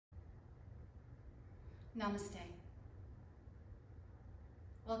Namaste.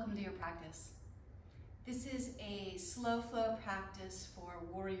 Welcome to your practice. This is a slow flow practice for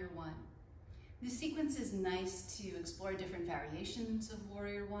Warrior One. This sequence is nice to explore different variations of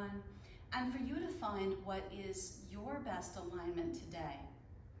Warrior One and for you to find what is your best alignment today.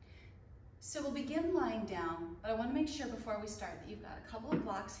 So we'll begin lying down, but I want to make sure before we start that you've got a couple of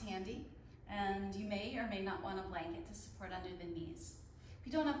blocks handy, and you may or may not want a blanket to support under the knees. If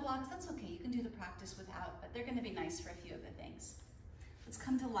you don't have blocks, that's okay. You can do the practice without, but they're going to be nice for a few of the things. Let's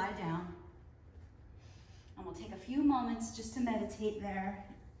come to lie down, and we'll take a few moments just to meditate there,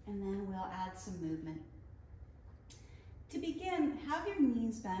 and then we'll add some movement. To begin, have your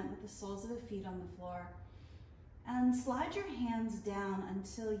knees bent with the soles of the feet on the floor, and slide your hands down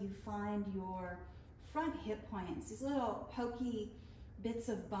until you find your front hip points, these little pokey bits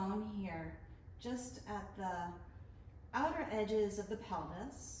of bone here, just at the outer edges of the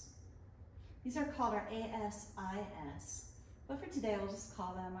pelvis. These are called our ASIS, but for today we'll just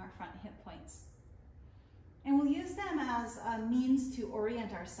call them our front hip points. And we'll use them as a means to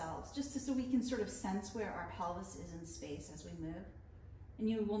orient ourselves, just so we can sort of sense where our pelvis is in space as we move. And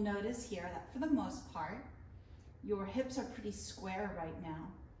you will notice here that for the most part, your hips are pretty square right now.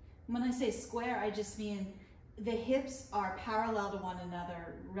 And when I say square, I just mean the hips are parallel to one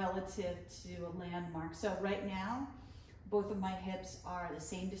another relative to a landmark. So right now, both of my hips are the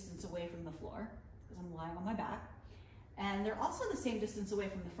same distance away from the floor because I'm lying on my back. And they're also the same distance away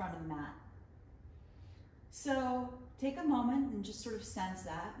from the front of the mat. So take a moment and just sort of sense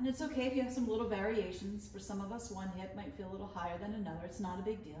that. And it's okay if you have some little variations. For some of us, one hip might feel a little higher than another. It's not a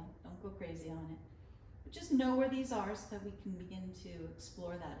big deal. Don't go crazy on it. But just know where these are so that we can begin to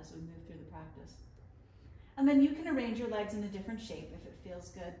explore that as we move through the practice. And then you can arrange your legs in a different shape if it feels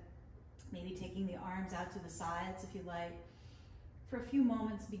good. Maybe taking the arms out to the sides if you like. For a few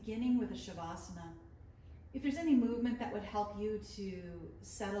moments, beginning with a Shavasana. If there's any movement that would help you to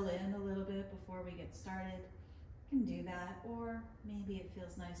settle in a little bit before we get started, you can do that. Or maybe it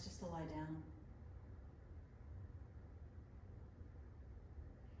feels nice just to lie down.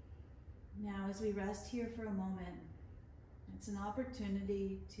 Now, as we rest here for a moment, it's an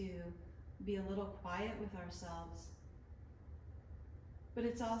opportunity to be a little quiet with ourselves, but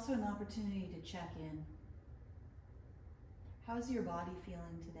it's also an opportunity to check in. How's your body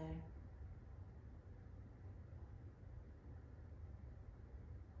feeling today?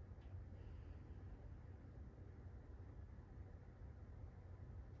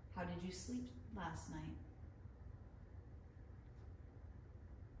 How did you sleep last night?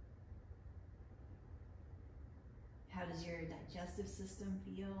 How does your digestive system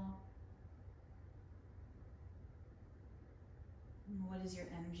feel? And what is your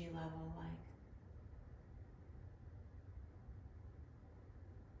energy level like?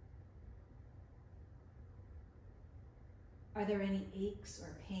 Are there any aches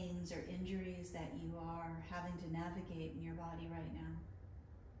or pains or injuries that you are having to navigate in your body right now?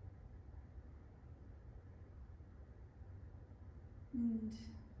 And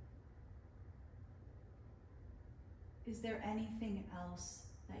is there anything else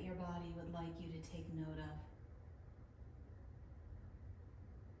that your body would like you to take note of?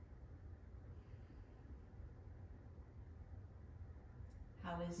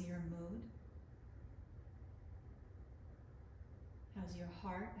 How is your mood? How's your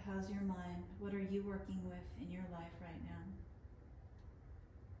heart? How's your mind? What are you working with in your life right now?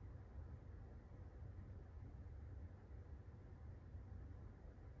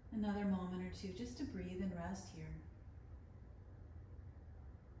 Another moment or two just to breathe and rest here.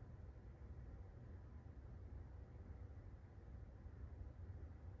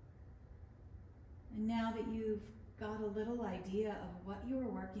 And now that you've got a little idea of what you are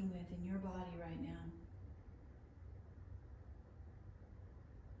working with in your body right now,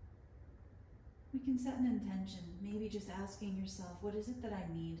 we can set an intention, maybe just asking yourself, what is it that I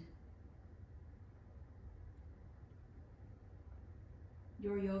need?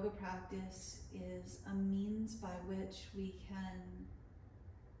 Your yoga practice is a means by which we can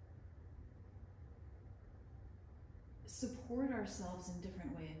support ourselves in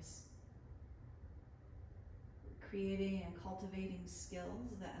different ways. Creating and cultivating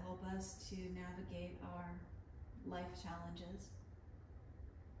skills that help us to navigate our life challenges.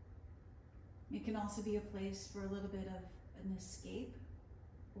 It can also be a place for a little bit of an escape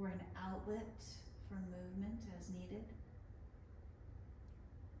or an outlet for movement as needed.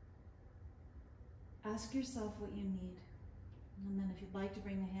 Ask yourself what you need. And then if you'd like to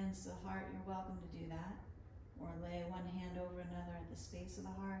bring the hands to the heart, you're welcome to do that. Or lay one hand over another at the space of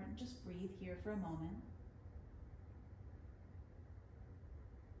the heart and just breathe here for a moment.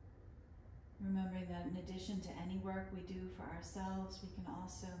 Remembering that in addition to any work we do for ourselves, we can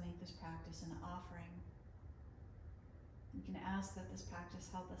also make this practice an offering. We can ask that this practice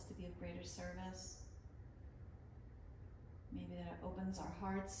help us to be of greater service. Maybe that it opens our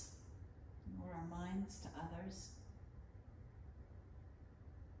hearts or our minds to others.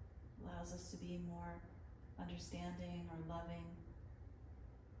 Allows us to be more understanding or loving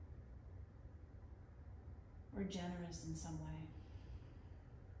or generous in some way.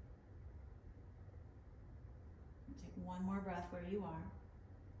 Take one more breath where you are.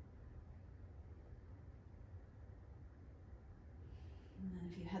 And then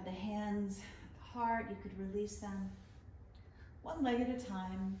if you had the hands at the heart, you could release them. One leg at a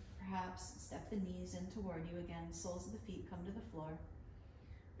time, perhaps step the knees in toward you again. Soles of the feet come to the floor.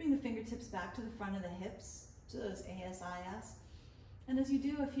 Bring the fingertips back to the front of the hips, to those ASIS. And as you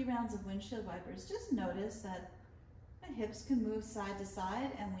do a few rounds of windshield wipers, just notice that my hips can move side to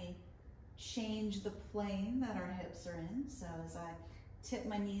side and we change the plane that our hips are in. So as I tip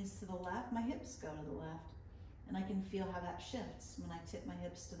my knees to the left, my hips go to the left. And I can feel how that shifts when I tip my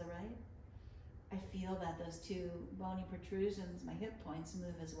hips to the right. I feel that those two bony protrusions, my hip points,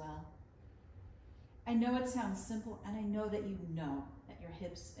 move as well. I know it sounds simple, and I know that you know that your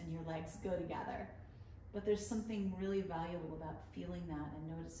hips and your legs go together, but there's something really valuable about feeling that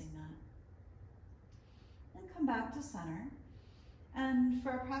and noticing that. Then come back to center. And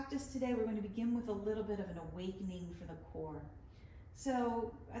for our practice today, we're going to begin with a little bit of an awakening for the core.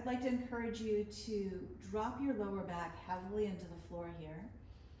 So I'd like to encourage you to drop your lower back heavily into the floor here.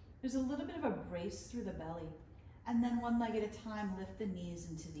 There's a little bit of a brace through the belly. And then one leg at a time, lift the knees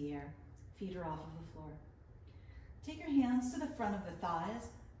into the air. Feet are off of the floor. Take your hands to the front of the thighs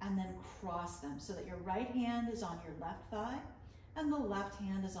and then cross them so that your right hand is on your left thigh and the left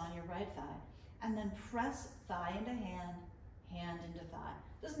hand is on your right thigh. And then press thigh into hand, hand into thigh.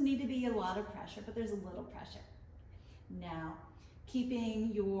 Doesn't need to be a lot of pressure, but there's a little pressure. Now,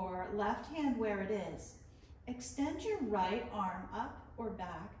 keeping your left hand where it is, extend your right arm up or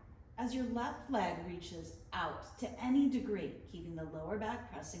back as your left leg reaches out to any degree, keeping the lower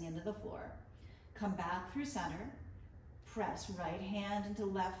back pressing into the floor. Come back through center, press right hand into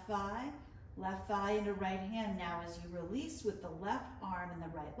left thigh into right hand. Now as you release with the left arm and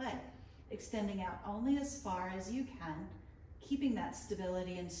the right leg, extending out only as far as you can, keeping that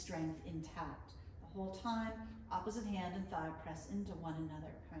stability and strength intact. The whole time, opposite hand and thigh press into one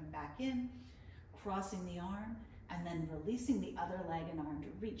another. Coming back in, crossing the arm, and then releasing the other leg and arm to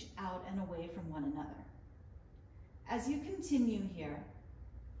reach out and away from one another. As you continue here,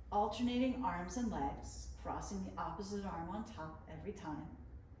 alternating arms and legs, crossing the opposite arm on top every time,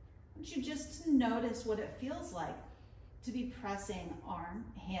 I want you just to notice what it feels like to be pressing arm,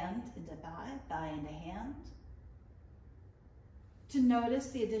 hand into thigh, thigh into hand. To notice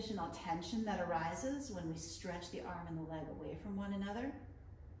the additional tension that arises when we stretch the arm and the leg away from one another.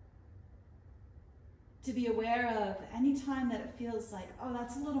 To be aware of any time that it feels like, oh,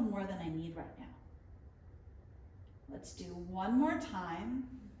 that's a little more than I need right now. Let's do one more time.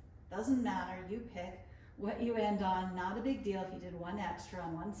 Doesn't matter, you pick what you end on. Not a big deal if you did one extra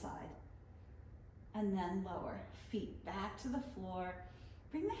on one side. And then lower, feet back to the floor.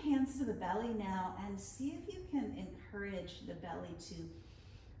 Bring the hands to the belly now and see if you can encourage the belly to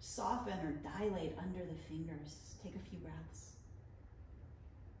soften or dilate under the fingers. Take a few breaths.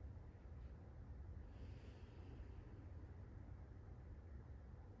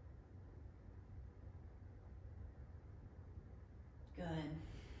 Good.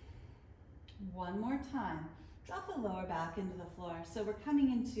 One more time. Drop the lower back into the floor. So we're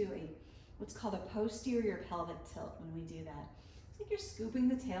coming into what's called a posterior pelvic tilt when we do that. It's like you're scooping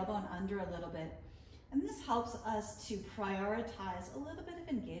the tailbone under a little bit. And this helps us to prioritize a little bit of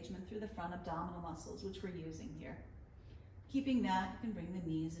engagement through the front abdominal muscles, which we're using here. Keeping that, you can bring the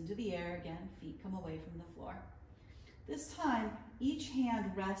knees into the air again, feet come away from the floor. This time, each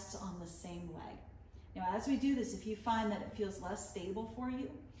hand rests on the same leg. Now, as we do this, if you find that it feels less stable for you,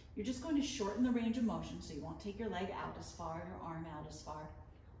 you're just going to shorten the range of motion so you won't take your leg out as far, your arm out as far.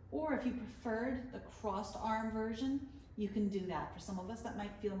 Or if you preferred the crossed arm version, you can do that. For some of us, that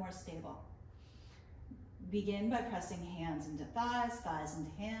might feel more stable. Begin by pressing hands into thighs, thighs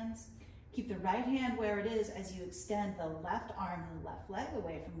into hands. Keep the right hand where it is as you extend the left arm and the left leg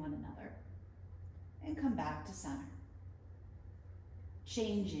away from one another. And come back to center.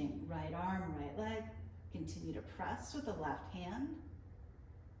 Changing right arm, right leg. Continue to press with the left hand.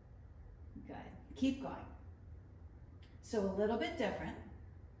 Good. Keep going. So a little bit different.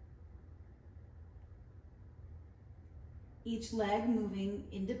 Each leg moving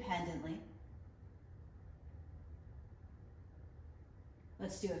independently.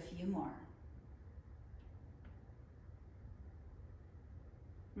 Let's do a few more.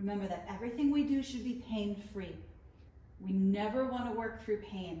 Remember that everything we do should be pain-free. We never want to work through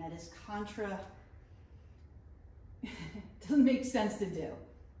pain. That is doesn't make sense to do.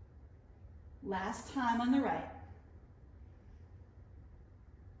 Last time on the right.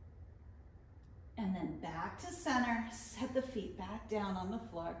 And then back to center, set the feet back down on the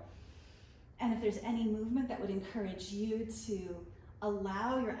floor. And if there's any movement that would encourage you to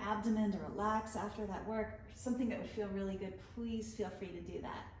allow your abdomen to relax after that work, something that would feel really good, please feel free to do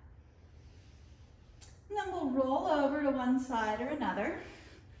that. And then we'll roll over to one side or another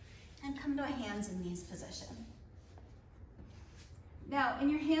and come to a hands and knees position. Now, in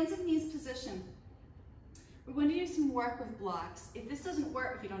your hands and knees position, we're going to do some work with blocks. If this doesn't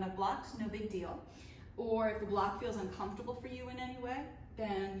work, if you don't have blocks, no big deal. Or if the block feels uncomfortable for you in any way,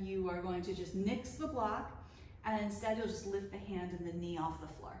 then you are going to just nix the block, and instead you'll just lift the hand and the knee off the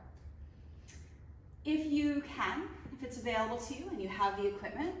floor. If you can, if it's available to you and you have the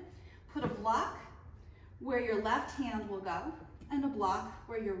equipment, put a block where your left hand will go and a block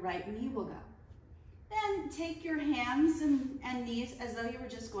where your right knee will go. Then take your hands and knees as though you were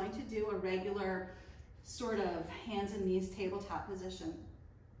just going to do a regular sort of hands and knees tabletop position.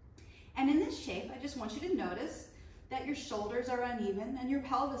 And in this shape, I just want you to notice that your shoulders are uneven and your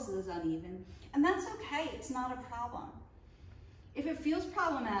pelvis is uneven. And that's okay, it's not a problem. If it feels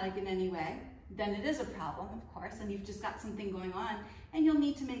problematic in any way, then it is a problem, of course, and you've just got something going on and you'll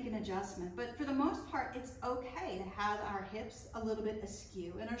need to make an adjustment. But for the most part, it's okay to have our hips a little bit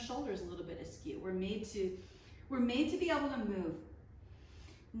askew and our shoulders a little bit askew. We're made to be able to move.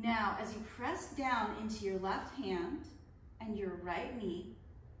 Now, as you press down into your left hand and your right knee,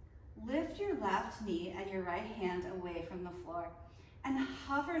 lift your left knee and your right hand away from the floor and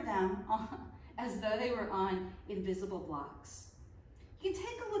hover them on, as though they were on invisible blocks. You can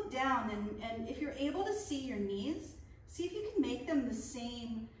take a look down and if you're able to see your knees, see if you can make them the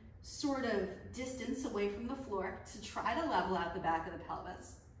same sort of distance away from the floor to try to level out the back of the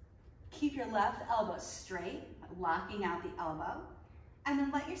pelvis. Keep your left elbow straight, locking out the elbow, and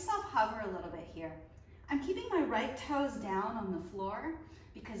then let yourself hover a little bit here. I'm keeping my right toes down on the floor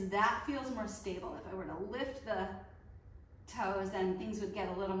because that feels more stable. If I were to lift the toes, then things would get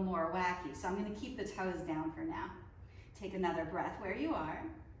a little more wacky. So I'm going to keep the toes down for now. Take another breath where you are,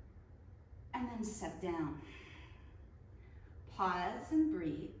 and then set down. Pause and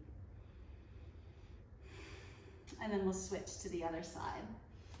breathe. And then we'll switch to the other side.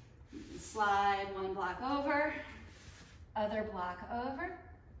 Slide one block over, other block over,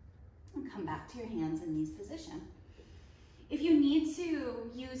 and come back to your hands and knees position. If you need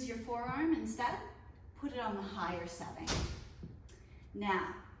to use your forearm instead, put it on the higher setting.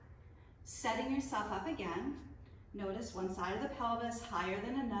 Now, setting yourself up again, notice one side of the pelvis higher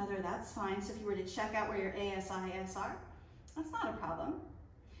than another, that's fine. So if you were to check out where your ASIs are, that's not a problem.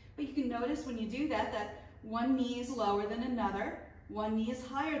 But you can notice when you do that, that one knee is lower than another, one knee is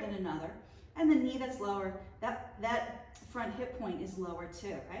higher than another, and the knee that's lower, that front hip point is lower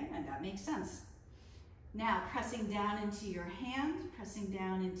too, right? And that makes sense. Now, pressing down into your hand, pressing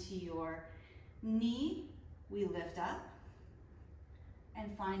down into your knee, we lift up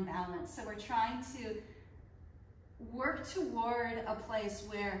and find balance. So we're trying to work toward a place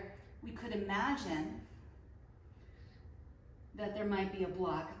where we could imagine that there might be a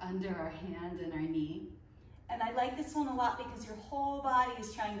block under our hand and our knee. And I like this one a lot because your whole body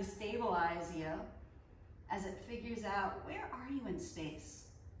is trying to stabilize you as it figures out, where are you in space?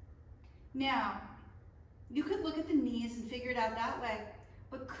 Now, you could look at the knees and figure it out that way,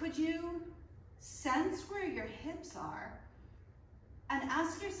 but could you sense where your hips are and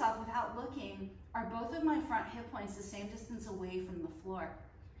ask yourself without looking, are both of my front hip points the same distance away from the floor?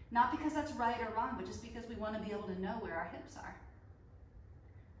 Not because that's right or wrong, but just because we want to be able to know where our hips are.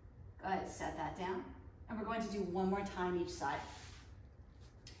 Go ahead, set that down. And we're going to do one more time each side.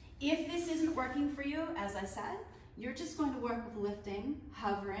 If this isn't working for you, as I said, you're just going to work with lifting,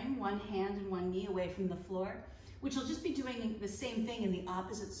 hovering one hand and one knee away from the floor, which will just be doing the same thing in the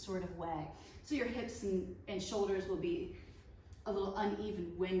opposite sort of way. So your hips and shoulders will be a little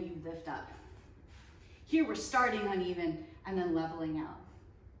uneven when you lift up. Here we're starting uneven and then leveling out.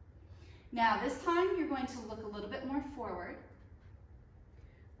 Now this time you're going to look a little bit more forward.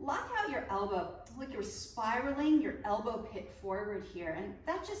 Lock out your elbow, like you're spiraling your elbow pit forward here, and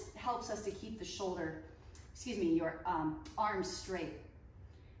that just helps us to keep the your arms straight.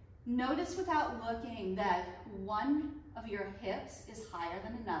 Notice without looking that one of your hips is higher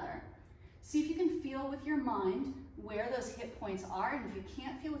than another. See if you can feel with your mind where those hip points are, and if you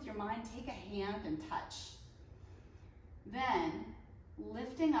can't feel with your mind, take a hand and touch. Then,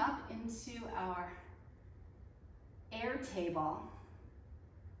 lifting up into our air table,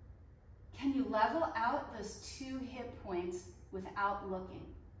 Can you level out those 2 hip points without looking?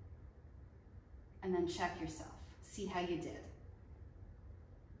 And then check yourself. See how you did.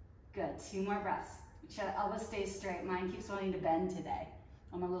 Good, 2 more breaths. Make sure the elbow stays straight. Mine keeps wanting to bend today.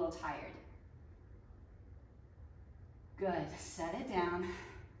 I'm a little tired. Good, set it down,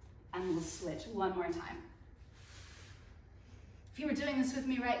 and we'll switch one more time. If you were doing this with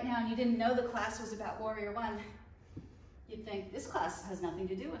me right now and you didn't know the class was about Warrior One, you'd think this class has nothing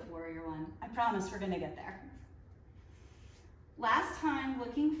to do with Warrior One. I promise we're gonna get there. Last time,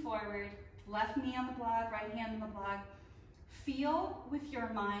 looking forward, left knee on the block, right hand on the block. Feel with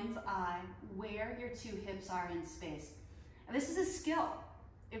your mind's eye where your 2 hips are in space. And this is a skill.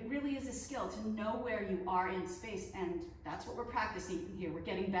 It really is a skill to know where you are in space, and that's what we're practicing here. We're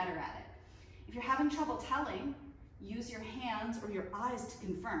getting better at it. If you're having trouble telling, use your hands or your eyes to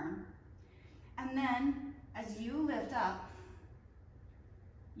confirm. And then, as you lift up,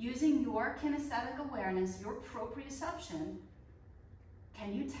 using your kinesthetic awareness, your proprioception,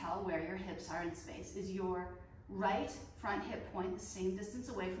 can you tell where your hips are in space? Is your right front hip point the same distance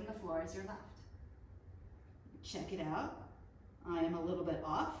away from the floor as your left? Check it out. I am a little bit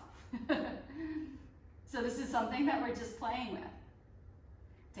off. So this is something that we're just playing with.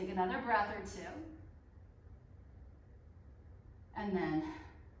 Take another breath or 2. And then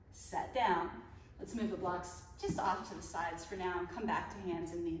set down. Let's move the blocks just off to the sides for now and come back to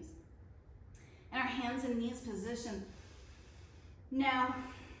hands and knees. In our hands and knees position, now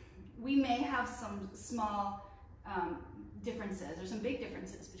we may have some small differences, or some big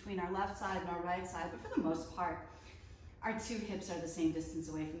differences between our left side and our right side, but for the most part, our 2 hips are the same distance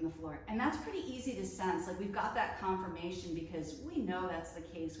away from the floor. And that's pretty easy to sense. Like, we've got that confirmation because we know that's the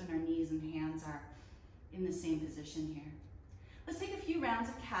case when our knees and hands are in the same position here. Let's take a few rounds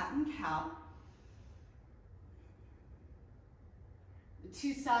of cat and cow. The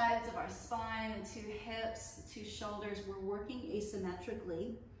 2 sides of our spine, the 2 hips, the 2 shoulders, we're working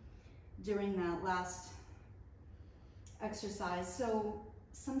asymmetrically during that last exercise. So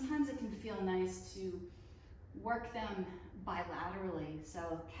sometimes it can feel nice to work them bilaterally.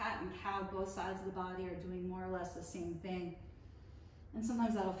 So cat and cow, both sides of the body are doing more or less the same thing. And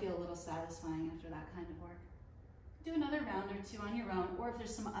sometimes that'll feel a little satisfying after that kind of work. Do another round or 2 on your own, or if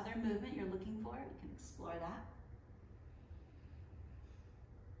there's some other movement you're looking for, you can explore that.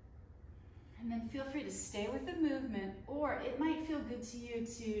 And then feel free to stay with the movement, or it might feel good to you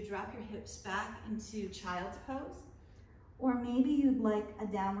to drop your hips back into child's pose. Or maybe you'd like a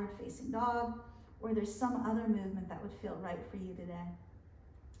downward facing dog, or there's some other movement that would feel right for you today.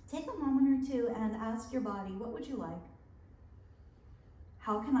 Take a moment or 2 and ask your body, what would you like?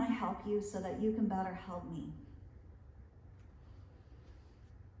 How can I help you so that you can better help me?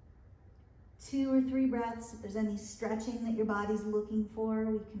 2 or 3 breaths. If there's any stretching that your body's looking for,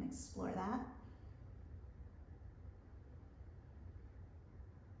 we can explore that.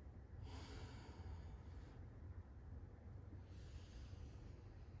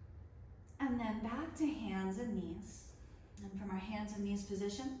 And then back to hands and knees. And from our hands and knees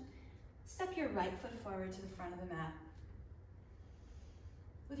position, step your right foot forward to the front of the mat.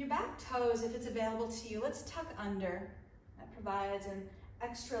 With your back toes, if it's available to you, let's tuck under. That provides an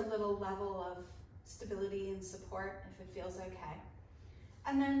extra little level of stability and support if it feels okay.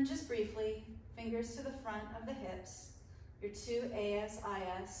 And then just briefly, fingers to the front of the hips, your 2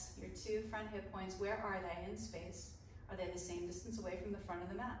 ASIS, your 2 front hip points, where are they in space? Are they the same distance away from the front of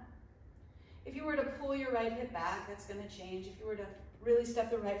the mat? If you were to pull your right hip back, that's going to change. If you were to really step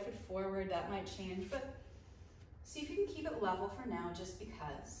the right foot forward, that might change. But see if you can keep it level for now, just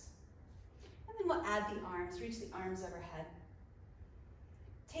because. And then we'll add the arms, reach the arms overhead.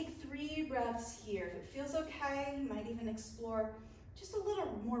 Take 3 breaths here. If it feels okay, you might even explore just a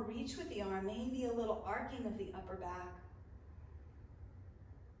little more reach with the arm, maybe a little arcing of the upper back.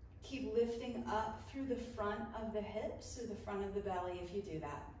 Keep lifting up through the front of the hips, through the front of the belly if you do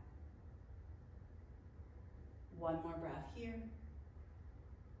that. 1 more breath here.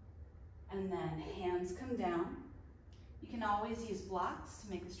 And then hands come down. You can always use blocks to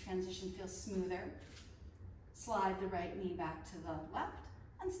make this transition feel smoother. Slide the right knee back to the left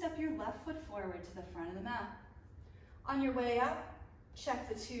and step your left foot forward to the front of the mat. On your way up, check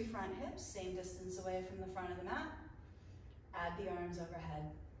the 2 front hips, same distance away from the front of the mat. Add the arms overhead.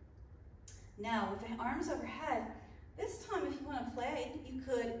 Now, with the arms overhead, this time if you want to play, you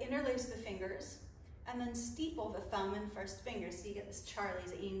could interlace the fingers and then steeple the thumb and first finger so you get this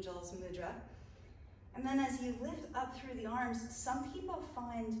Charlie's Angels mudra. And then as you lift up through the arms, some people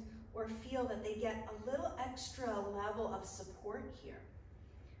find or feel that they get a little extra level of support here.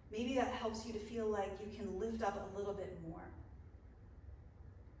 Maybe that helps you to feel like you can lift up a little bit more.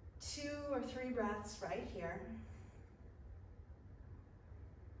 2 or 3 breaths right here.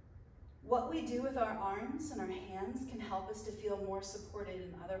 What we do with our arms and our hands can help us to feel more supported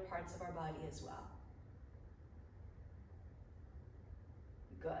in other parts of our body as well.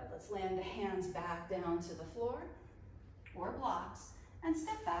 Good, let's land the hands back down to the floor or blocks and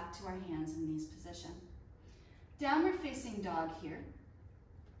step back to our hands and knees position. Downward facing dog here.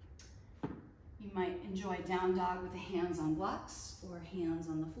 You might enjoy down dog with the hands on blocks or hands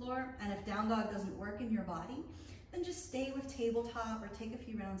on the floor. And if down dog doesn't work in your body, then just stay with tabletop or take a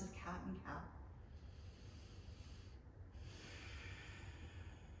few rounds of cat and cow.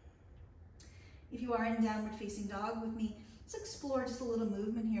 If you are in downward facing dog with me, let's explore just a little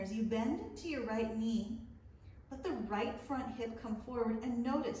movement here. As you bend into your right knee, let the right front hip come forward and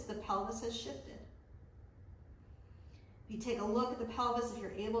notice the pelvis has shifted. If you take a look at the pelvis, if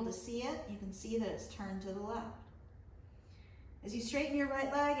you're able to see it, you can see that it's turned to the left. As you straighten your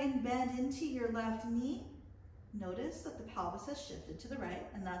right leg and bend into your left knee, notice that the pelvis has shifted to the right,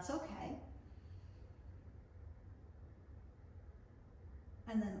 and that's okay.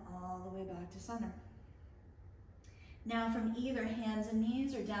 And then all the way back to center. Now from either hands and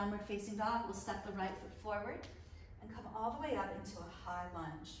knees or downward facing dog, we'll step the right foot forward and come all the way up into a high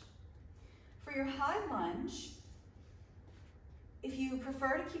lunge. For your high lunge, if you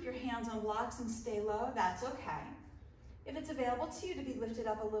prefer to keep your hands on blocks and stay low, that's okay. If it's available to you to be lifted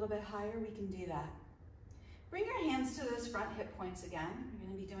up a little bit higher, we can do that. Bring your hands to those front hip points again. You're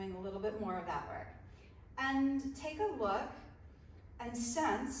going to be doing a little bit more of that work. And take a look and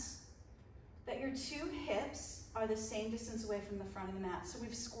sense that your 2 hips are the same distance away from the front of the mat. So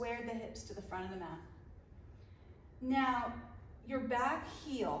we've squared the hips to the front of the mat. Now, your back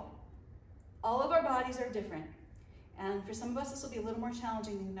heel, all of our bodies are different. And for some of us, this will be a little more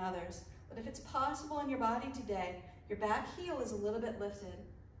challenging than others. But if it's possible in your body today, your back heel is a little bit lifted.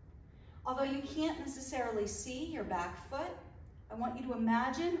 Although you can't necessarily see your back foot, I want you to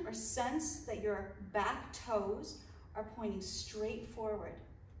imagine or sense that your back toes are pointing straight forward.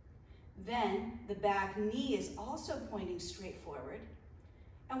 Then the back knee is also pointing straight forward.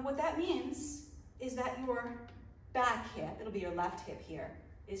 And what that means is that your back hip, it'll be your left hip here,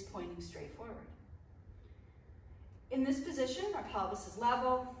 is pointing straight forward. In this position, our pelvis is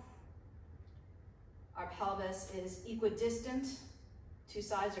level. Our pelvis is equidistant. 2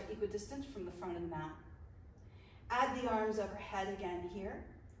 sides are equidistant from the front of the mat. Add the arms overhead again here.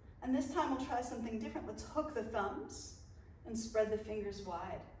 And this time we'll try something different. Let's hook the thumbs and spread the fingers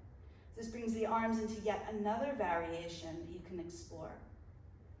wide. This brings the arms into yet another variation that you can explore.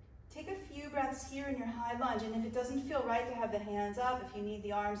 Take a few breaths here in your high lunge, and if it doesn't feel right to have the hands up, if you need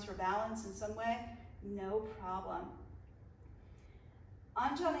the arms for balance in some way, no problem.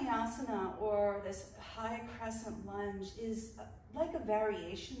 Anjaneyasana, or this high crescent lunge, is like a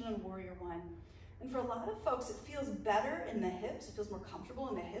variation on Warrior One. And for a lot of folks, it feels better in the hips. It feels more comfortable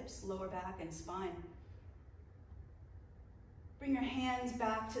in the hips, lower back, and spine. Bring your hands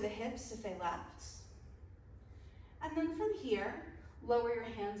back to the hips if they left. And then from here, lower your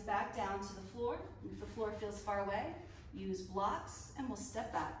hands back down to the floor. If the floor feels far away, use blocks, and we'll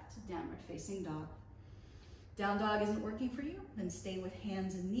step back to downward facing dog. Down dog isn't working for you, then stay with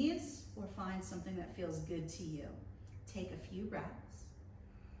hands and knees, or find something that feels good to you. Take a few breaths.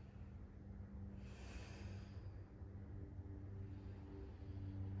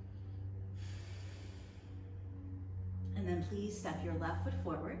 And then please step your left foot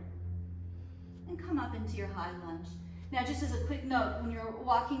forward and come up into your high lunge. Now, just as a quick note, when you're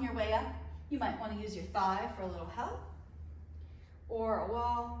walking your way up, you might want to use your thigh for a little help, or a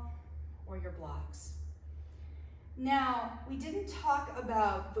wall, or your blocks. Now, we didn't talk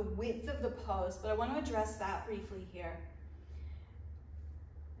about the width of the pose, but I want to address that briefly here.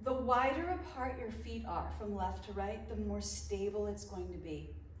 The wider apart your feet are from left to right, the more stable it's going to be.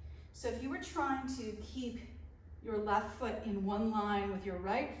 So if you were trying to keep your left foot in one line with your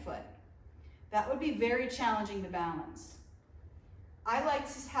right foot, that would be very challenging to balance. I like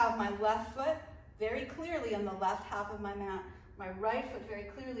to have my left foot very clearly on the left half of my mat, my right foot very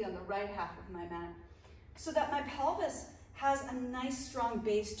clearly on the right half of my mat, so that my pelvis has a nice strong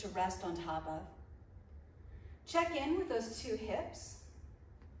base to rest on top of. Check in with those 2 hips.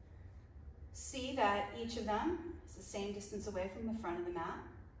 See that each of them is the same distance away from the front of the mat.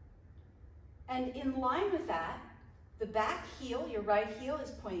 And in line with that, the back heel, your right heel, is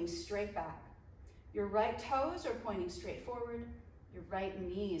pointing straight back. Your right toes are pointing straight forward. Your right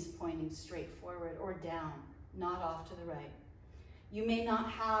knee is pointing straight forward or down, not off to the right. You may not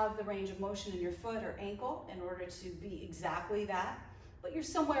have the range of motion in your foot or ankle in order to be exactly that, but you're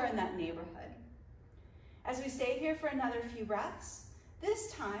somewhere in that neighborhood. As we stay here for another few breaths,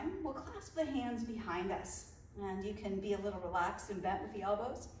 This time, we'll clasp the hands behind us, and you can be a little relaxed and bent with the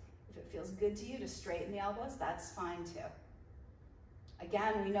elbows. If it feels good to you to straighten the elbows, that's fine too.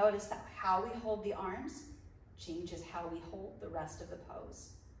 Again, we notice that how we hold the arms changes how we hold the rest of the pose.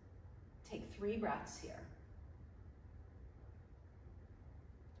 Take 3 breaths here.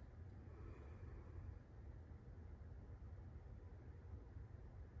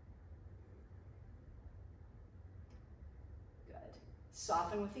 Good.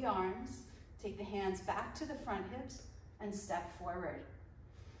 Soften with the arms. Take the hands back to the front hips and step forward.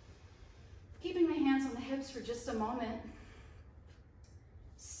 Keeping the hands on the hips for just a moment.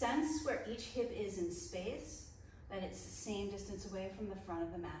 Sense where each hip is in space, that it's the same distance away from the front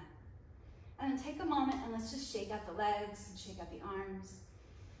of the mat. And then take a moment and let's just shake out the legs and shake out the arms.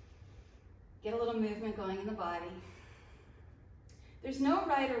 Get a little movement going in the body. There's no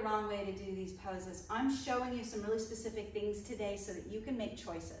right or wrong way to do these poses. I'm showing you some really specific things today so that you can make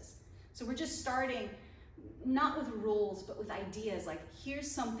choices. So we're just starting not with rules, but with ideas like, here's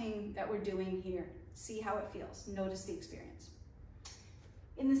something that we're doing here. See how it feels. Notice the experience.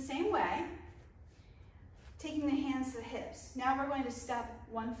 In the same way, taking the hands to the hips. Now we're going to step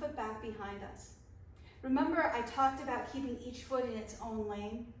 1 foot back behind us. Remember, I talked about keeping each foot in its own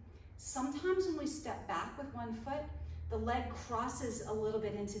lane. Sometimes when we step back with 1 foot, the leg crosses a little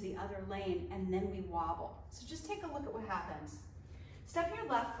bit into the other lane and then we wobble. So just take a look at what happens. Step your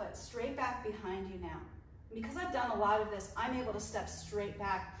left foot straight back behind you now. Because I've done a lot of this, I'm able to step straight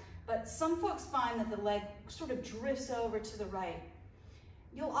back, but some folks find that the leg sort of drifts over to the right.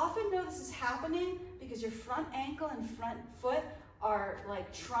 You'll often know this is happening because your front ankle and front foot are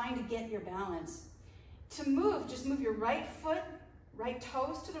like trying to get your balance. To move, just move your right foot, right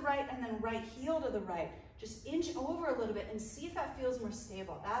toes to the right, and then right heel to the right. Just inch over a little bit and see if that feels more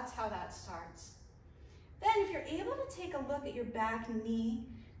stable. That's how that starts. Then if you're able to take a look at your back knee,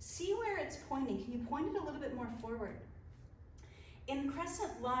 see where it's pointing. Can you point it a little bit more forward? In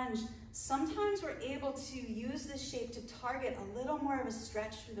crescent lunge, sometimes we're able to use this shape to target a little more of a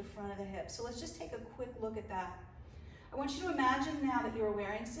stretch through the front of the hip. So let's just take a quick look at that. I want you to imagine now that you're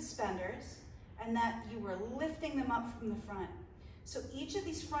wearing suspenders and that you were lifting them up from the front. So each of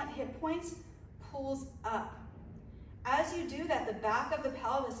these front hip points pulls up. As you do that, the back of the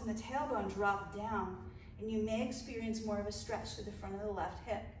pelvis and the tailbone drop down, and you may experience more of a stretch to the front of the left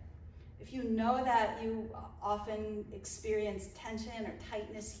hip. If you know that you often experience tension or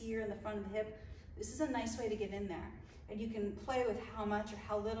tightness here in the front of the hip, this is a nice way to get in there. And you can play with how much or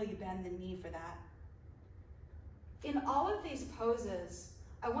how little you bend the knee for that. In all of these poses,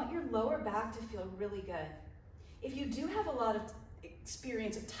 I want your lower back to feel really good. If you do have a lot of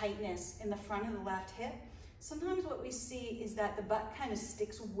experience of tightness in the front of the left hip, sometimes what we see is that the butt kind of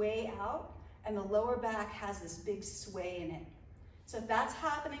sticks way out and the lower back has this big sway in it. So if that's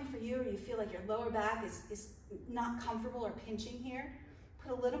happening for you, or you feel like your lower back is not comfortable or pinching here,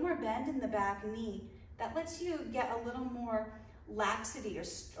 put a little more bend in the back knee. That lets you get a little more laxity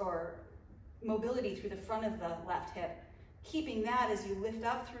or mobility through the front of the left hip. Keeping that as you lift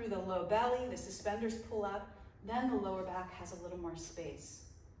up through the low belly, the suspenders pull up, then the lower back has a little more space.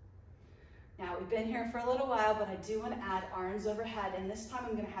 Now, we've been here for a little while, but I do want to add arms overhead, and this time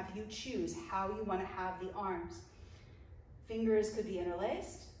I'm going to have you choose how you want to have the arms. Fingers could be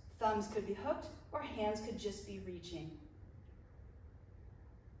interlaced, thumbs could be hooked, or hands could just be reaching.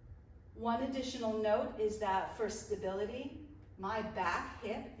 One additional note is that for stability, my back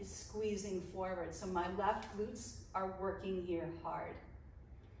hip is squeezing forward, so my left glutes are working here hard.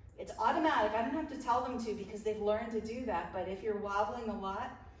 It's automatic, I don't have to tell them to because they've learned to do that, but if you're wobbling a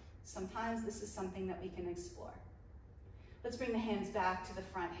lot, sometimes this is something that we can explore. Let's bring the hands back to the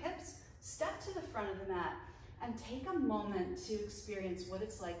front hips, step to the front of the mat, and take a moment to experience what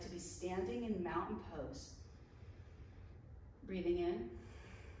it's like to be standing in mountain pose. Breathing in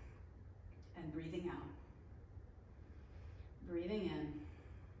and breathing out. Breathing in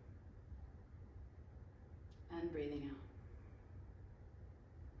and breathing out.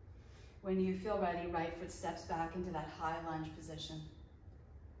 When you feel ready, right foot steps back into that high lunge position.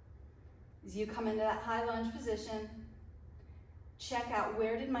 As you come into that high lunge position, check out,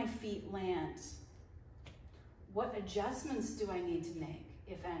 where did my feet land? What adjustments do I need to make,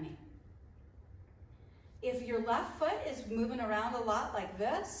 if any? If your left foot is moving around a lot like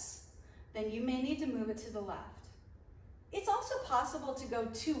this, then you may need to move it to the left. It's also possible to go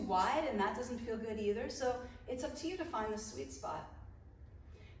too wide, and that doesn't feel good either, so it's up to you to find the sweet spot.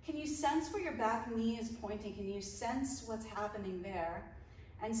 Can you sense where your back knee is pointing? Can you sense what's happening there?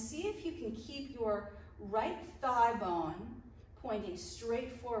 And see if you can keep your right thigh bone pointing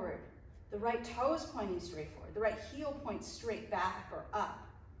straight forward. the right toes pointing straight forward, the right heel points straight back or up.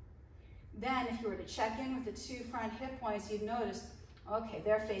 Then if you were to check in with the two front hip points, you'd notice, okay,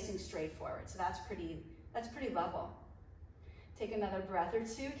 they're facing straight forward, so that's pretty level. Take another breath or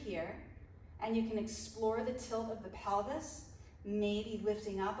two here, and you can explore the tilt of the pelvis, maybe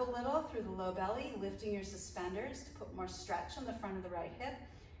lifting up a little through the low belly, lifting your suspenders to put more stretch on the front of the right hip.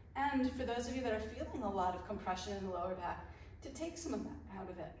 And for those of you that are feeling a lot of compression in the lower back, to take some of that out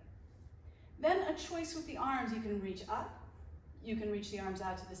of it. Then a choice with the arms. You can reach up, you can reach the arms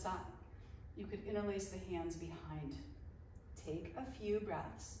out to the side. You could interlace the hands behind. Take a few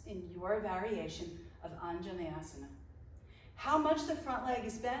breaths in your variation of Anjaneyasana. How much the front leg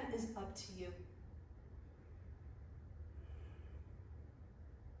is bent is up to you.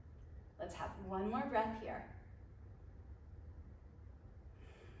 Let's have one more breath here.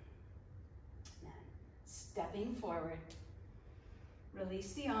 Then stepping forward.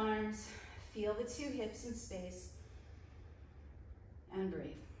 Release the arms, feel the two hips in space, and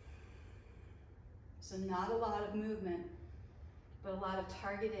breathe. So not a lot of movement, but a lot of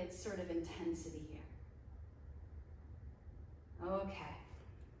targeted sort of intensity here. Okay.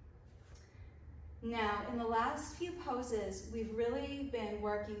 Now, in the last few poses, we've really been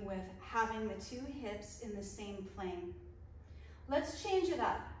working with having the two hips in the same plane. Let's change it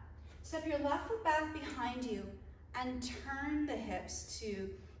up. Step your left foot back behind you and turn the hips to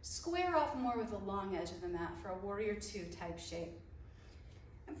square off more with the long edge of the mat for a warrior two type shape.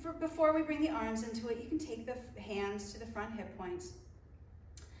 And before we bring the arms into it, you can take the hands to the front hip points.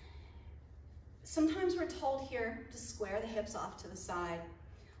 Sometimes we're told here to square the hips off to the side,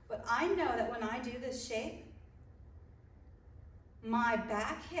 but I know that when I do this shape, my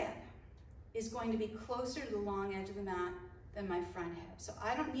back hip is going to be closer to the long edge of the mat than my front hip. So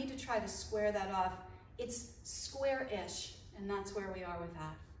I don't need to try to square that off. It's square-ish, and that's where we are with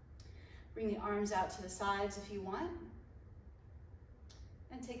that. Bring the arms out to the sides if you want,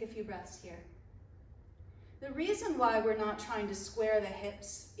 and take a few breaths here. The reason why we're not trying to square the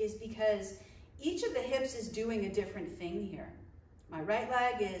hips is because each of the hips is doing a different thing here. My right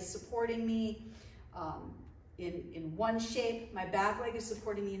leg is supporting me in one shape. My back leg is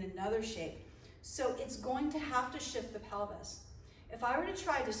supporting me in another shape. So it's going to have to shift the pelvis. If I were to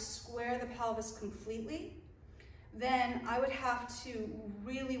try to square the pelvis completely, then I would have to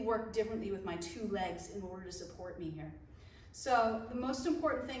really work differently with my two legs in order to support me here. So the most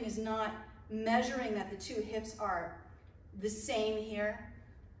important thing is not measuring that the two hips are the same here,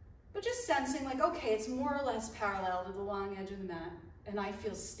 but just sensing like, okay, it's more or less parallel to the long edge of the mat, and I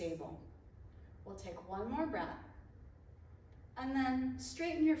feel stable. We'll take one more breath, and then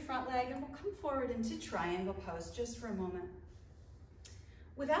straighten your front leg, and we'll come forward into triangle pose just for a moment.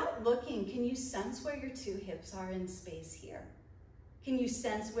 Without looking, can you sense where your two hips are in space here? Can you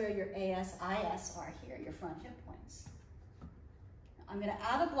sense where your AS, IS are here, your front hip points? I'm gonna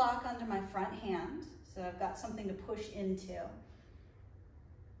add a block under my front hand, so I've got something to push into.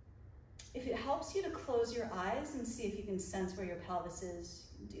 If it helps you to close your eyes and see if you can sense where your pelvis is,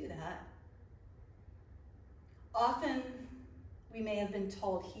 do that. Often, we may have been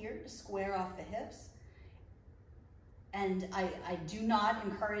told here to square off the hips, and I do not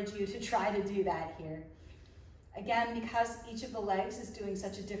encourage you to try to do that here. Again, because each of the legs is doing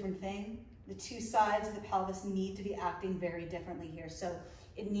such a different thing, the two sides of the pelvis need to be acting very differently here. So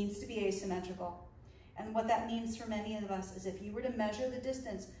it needs to be asymmetrical. And what that means for many of us is if you were to measure the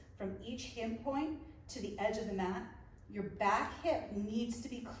distance from each hip point to the edge of the mat, your back hip needs to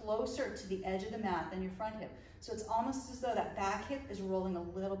be closer to the edge of the mat than your front hip. So it's almost as though that back hip is rolling a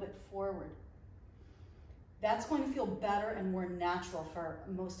little bit forward. That's going to feel better and more natural for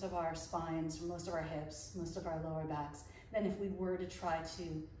most of our spines, for most of our hips, most of our lower backs, than if we were to try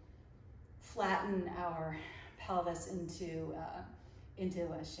to flatten our pelvis into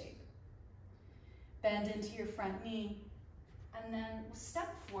a shape. Bend into your front knee, and then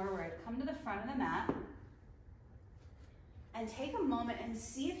step forward, come to the front of the mat, and take a moment and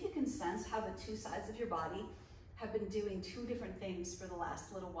see if you can sense how the two sides of your body have been doing two different things for the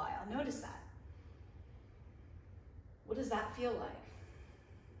last little while. Notice that. What does that feel like?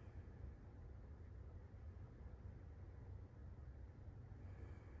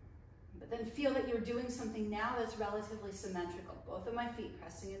 But then feel that you're doing something now that's relatively symmetrical. Both of my feet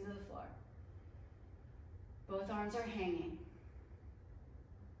pressing into the floor. Both arms are hanging.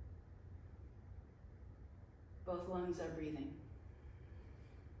 Both lungs are breathing.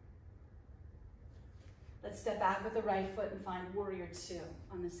 Let's step back with the right foot and find warrior two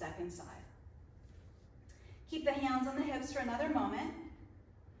on the second side. Keep the hands on the hips for another moment.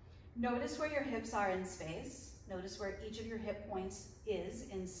 Notice where your hips are in space. Notice where each of your hip points is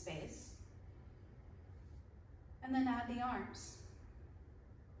in space. and then add the arms.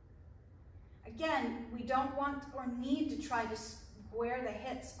 Again, we don't want or need to try to square the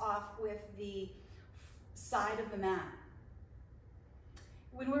hips off with the side of the mat.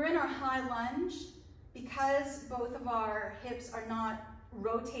 When we're in our high lunge, because both of our hips are not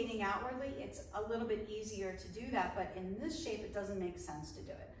rotating outwardly, it's a little bit easier to do that, but in this shape, it doesn't make sense to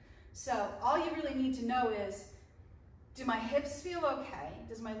do it. So all you really need to know is, do my hips feel okay?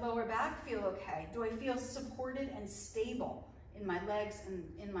 Does my lower back feel okay? Do I feel supported and stable in my legs and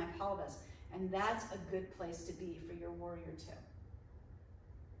in my pelvis? And that's a good place to be for your warrior two.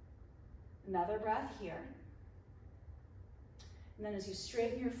 Another breath here. And then as you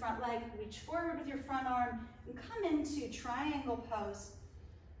straighten your front leg, reach forward with your front arm and come into triangle pose.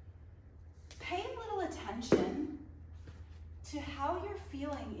 Pay a little attention to how you're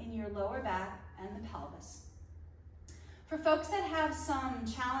feeling in your lower back and the pelvis. For folks that have some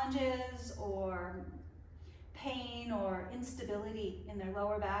challenges or pain or instability in their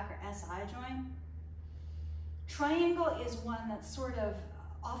lower back or SI joint, triangle is one that's sort of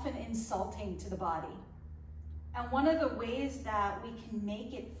often insulting to the body. And one of the ways that we can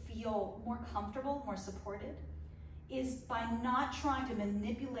make it feel more comfortable, more supported, is by not trying to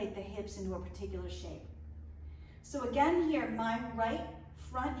manipulate the hips into a particular shape. So again here, my right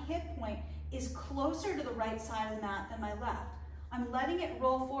front hip point is closer to the right side of the mat than my left. I'm letting it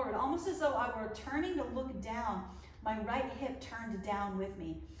roll forward, almost as though I were turning to look down, my right hip turned down with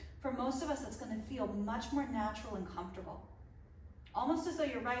me. For most of us, that's going to feel much more natural and comfortable. Almost as though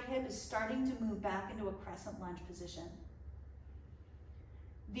your right hip is starting to move back into a crescent lunge position.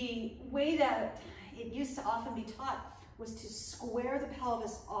 The way that it used to often be taught was to square the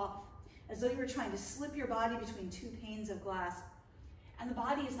pelvis off, as though you were trying to slip your body between two panes of glass. And the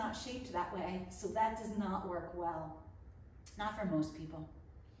body is not shaped that way, so that does not work well. Not for most people.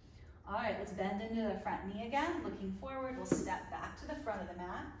 All right, let's bend into the front knee again. Looking forward, we'll step back to the front of the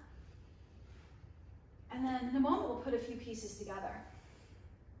mat. And then in a moment, we'll put a few pieces together.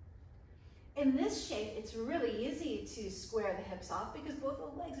 In this shape, it's really easy to square the hips off because both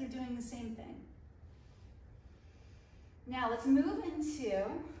the legs are doing the same thing. Now let's move into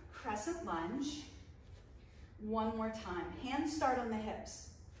crescent lunge. One more time. Hands start on the hips.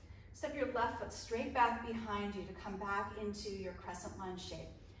 Step your left foot straight back behind you to come back into your crescent lunge shape.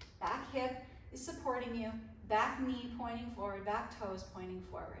 Back hip is supporting you, back knee pointing forward, back toes pointing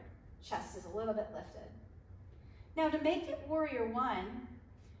forward. Chest is a little bit lifted. Now to make it warrior one,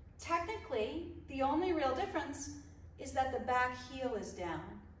 technically the only real difference is that the back heel is down.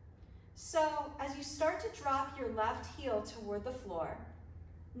 So as you start to drop your left heel toward the floor,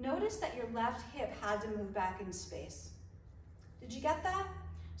 notice that your left hip had to move back in space. Did you get that?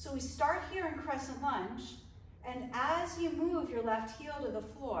 So we start here in crescent lunge, and as you move your left heel to the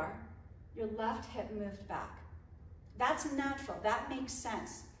floor, your left hip moved back. That's natural, that makes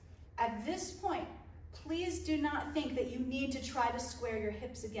sense. At this point, please do not think that you need to try to square your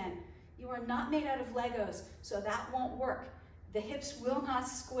hips again. You are not made out of Legos, so that won't work. The hips will not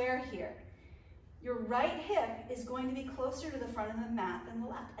square here. Your right hip is going to be closer to the front of the mat than the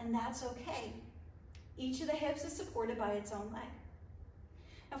left, and that's okay. Each of the hips is supported by its own leg.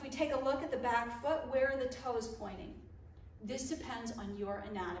 Now, if we take a look at the back foot, where are the toes pointing? This depends on your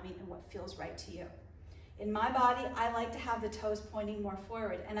anatomy and what feels right to you. In my body, I like to have the toes pointing more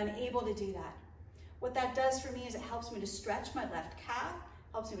forward, and I'm able to do that. What that does for me is it helps me to stretch my left calf,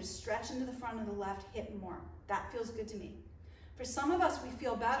 helps me to stretch into the front of the left hip more. That feels good to me. For some of us, we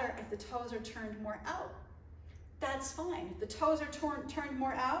feel better if the toes are turned more out. That's fine. If the toes are turned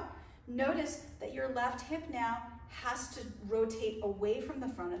more out, notice that your left hip now has to rotate away from the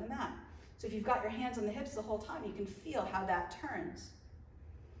front of the mat. So if you've got your hands on the hips the whole time, you can feel how that turns.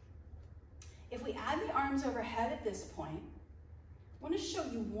 If we add the arms overhead at this point, I want to show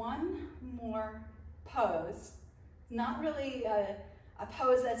you one more pose. Not really a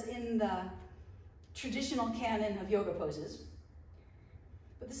pose that's in the traditional canon of yoga poses,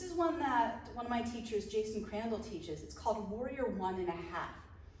 but this is one that one of my teachers, Jason Crandall, teaches. It's called Warrior 1.5.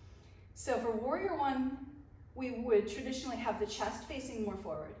 So for Warrior 1, we would traditionally have the chest facing more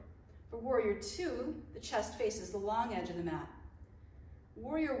forward. For Warrior 2, the chest faces the long edge of the mat.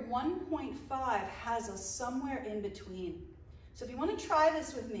 Warrior 1.5 has us somewhere in between. So if you want to try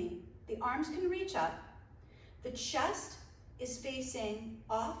this with me, the arms can reach up. The chest is facing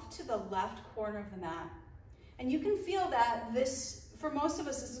off to the left corner of the mat. And you can feel that this, for most of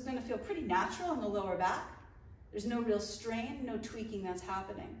us, this is going to feel pretty natural in the lower back. There's no real strain, no tweaking that's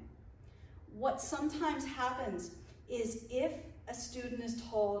happening. What sometimes happens is if a student is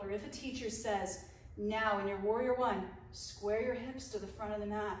told, or if a teacher says, now in your Warrior 1, square your hips to the front of the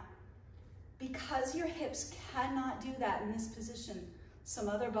mat, Because your hips cannot do that in this position, some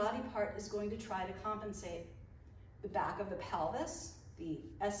other body part is going to try to compensate. The back of the pelvis, the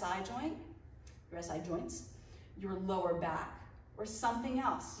SI joint, your SI joints, your lower back, or something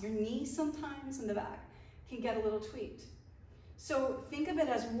else. Your knee sometimes in the back can get a little tweaked. So think of it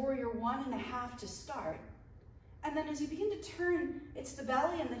as warrior 1.5 to start. And then as you begin to turn, it's the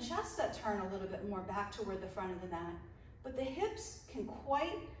belly and the chest that turn a little bit more back toward the front of the mat. But the hips can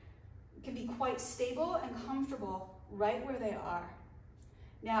be quite stable and comfortable right where they are.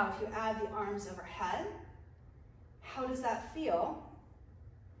 Now, if you add the arms overhead, how does that feel?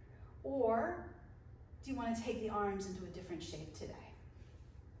 Or do you want to take the arms into a different shape today?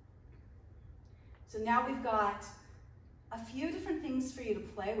 So now we've got a few different things for you to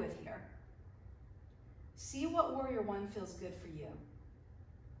play with here. See what warrior 1 feels good for you.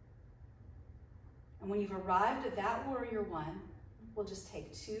 And when you've arrived at that warrior 1, we'll just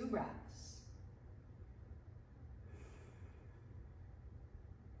take 2 breaths.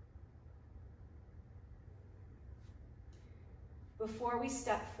 Before we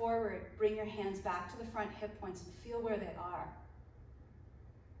step forward, bring your hands back to the front hip points and feel where they are.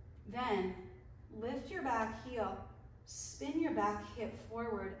 Then lift your back heel, spin your back hip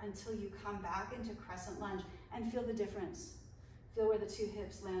forward until you come back into crescent lunge and feel the difference. Feel where the 2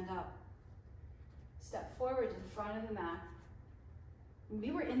 hips land up. Step forward to the front of the mat.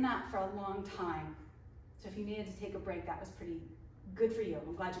 We were in that for a long time. So if you needed to take a break, that was pretty good for you.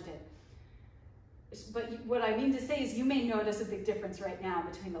 I'm glad you did. But what I mean to say is you may notice a big difference right now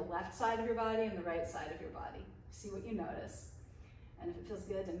between the left side of your body and the right side of your body. See what you notice. And if it feels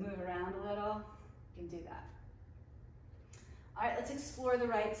good to move around a little, you can do that. All right, let's explore the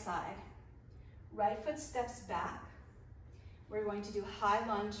right side. Right foot steps back. We're going to do high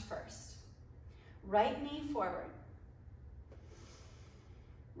lunge first. Right knee forward.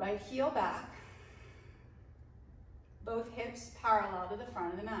 Right heel back. Both hips parallel to the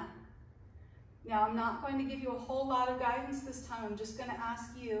front of the mat. Now, I'm not going to give you a whole lot of guidance this time. I'm just going to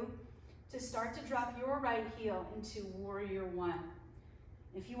ask you to start to drop your right heel into warrior 1.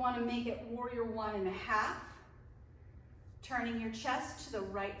 If you want to make it warrior 1.5, turning your chest to the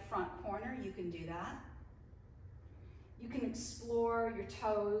right front corner, you can do that. You can explore your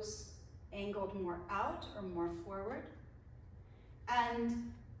toes angled more out or more forward.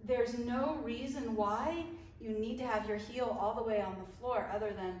 And there's no reason why you need to have your heel all the way on the floor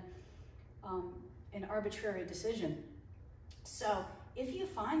other than an arbitrary decision. So if you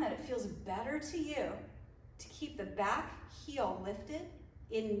find that it feels better to you to keep the back heel lifted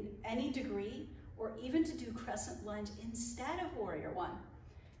in any degree, or even to do crescent lunge instead of warrior 1,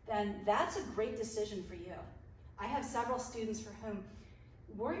 then that's a great decision for you. I have several students for whom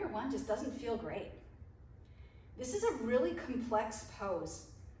warrior 1 just doesn't feel great. This is a really complex pose.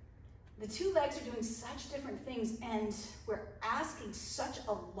 The 2 legs are doing such different things, and we're asking such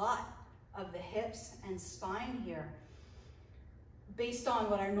a lot of the hips and spine here based on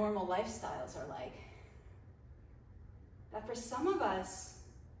what our normal lifestyles are like. That for some of us,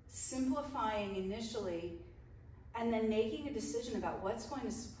 simplifying initially and then making a decision about what's going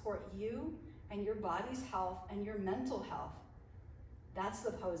to support you and your body's health and your mental health, that's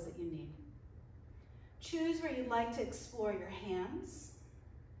the pose that you need. Choose where you'd like to explore your hands.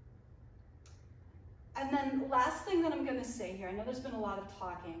 And then the last thing that I'm going to say here, I know there's been a lot of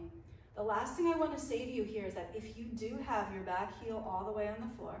talking. The last thing I want to say to you here is that if you do have your back heel all the way on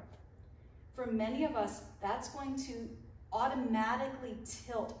the floor, for many of us, that's going to automatically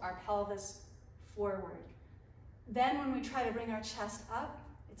tilt our pelvis forward. Then when we try to bring our chest up,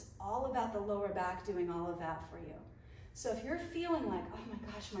 it's all about the lower back doing all of that for you. So if you're feeling like, oh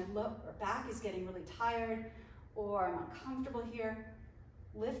my gosh, my lower back is getting really tired, or I'm uncomfortable here,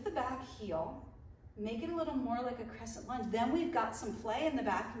 lift the back heel, make it a little more like a crescent lunge. Then we've got some play in the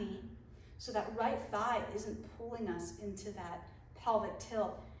back knee, so that right thigh isn't pulling us into that pelvic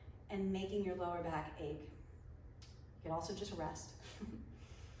tilt and making your lower back ache. You can also just rest.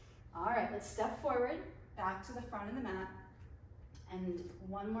 All right, let's step forward, back to the front of the mat, and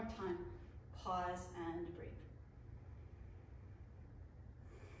one more time, pause and breathe.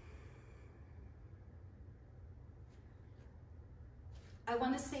 I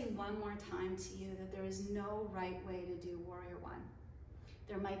want to say one more time to you that there is no right way to do warrior 1.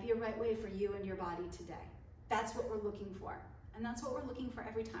 There might be a right way for you and your body today. That's what we're looking for. And that's what we're looking for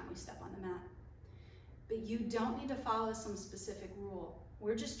every time we step on the mat. But you don't need to follow some specific rule.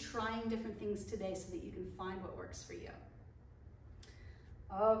 We're just trying different things today so that you can find what works for you.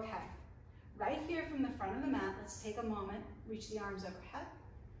 Okay, right here from the front of the mat, let's take a moment, reach the arms overhead,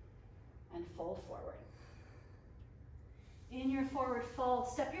 and fold forward. In your forward fold,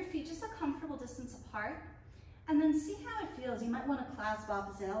 step your feet just a comfortable distance apart, and then see how it feels. You might want to clasp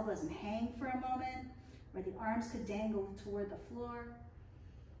opposite elbows and hang for a moment, where the arms could dangle toward the floor.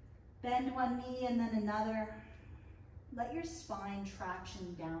 Bend one knee and then another. Let your spine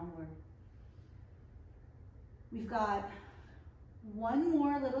traction downward. We've got one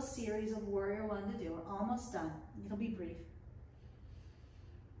more little series of Warrior One to do. We're almost done. It'll be brief.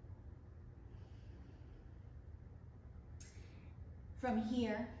 From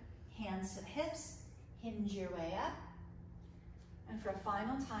here, hands to the hips, hinge your way up. And for a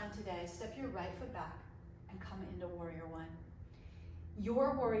final time today, step your right foot back and come into Warrior One.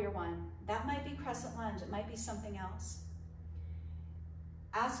 Your Warrior One, that might be crescent lunge, it might be something else.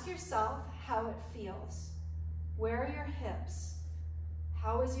 Ask yourself how it feels. Where are your hips?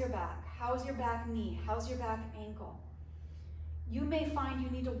 How is your back? How is your back knee? How's your back ankle? You may find you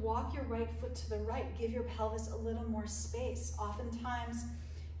need to walk your right foot to the right, give your pelvis a little more space. Oftentimes,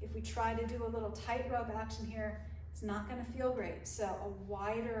 if we try to do a little tightrope action here, it's not going to feel great. So a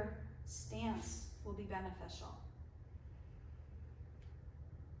wider stance will be beneficial.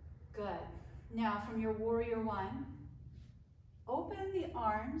 Good. Now from your Warrior One, open the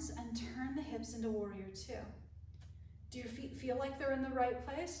arms and turn the hips into Warrior Two. Do your feet feel like they're in the right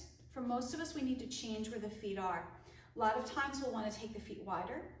place? For most of us, we need to change where the feet are. A lot of times we'll want to take the feet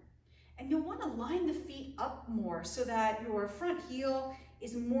wider, and you'll want to line the feet up more so that your front heel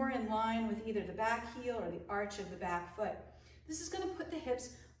is more in line with either the back heel or the arch of the back foot. This is going to put the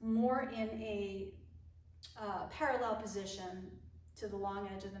hips more in a parallel position to the long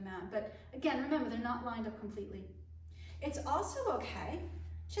edge of the mat. But again, remember, they're not lined up completely. It's also okay,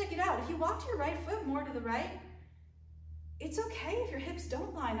 check it out, if you walk your right foot more to the right, it's okay if your hips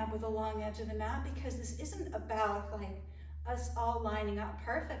don't line up with the long edge of the mat, because this isn't about like us all lining up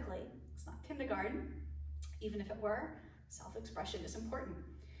perfectly. It's not kindergarten. Even if it were, self-expression is important.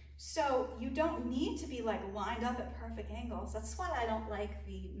 So you don't need to be like lined up at perfect angles. That's why I don't like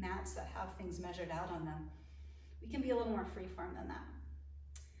the mats that have things measured out on them. We can be a little more freeform than that.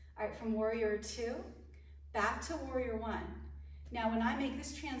 All right, from Warrior Two, back to Warrior One. Now when I make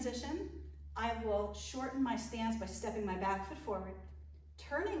this transition, I will shorten my stance by stepping my back foot forward,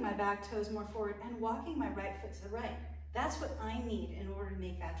 turning my back toes more forward, and walking my right foot to the right. That's what I need in order to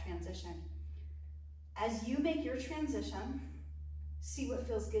make that transition. As you make your transition, see what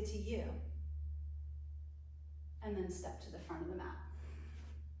feels good to you, and then step to the front of the mat.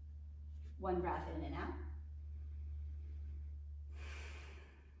 One breath in and out.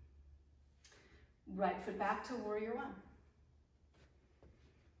 Right foot back to Warrior One.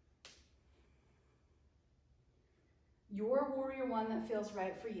 Your Warrior One that feels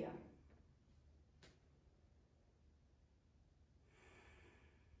right for you.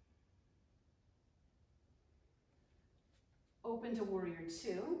 Open to Warrior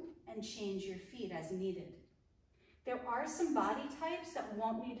Two and change your feet as needed. There are some body types that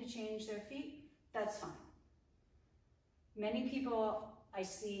won't need to change their feet. That's fine. Many people I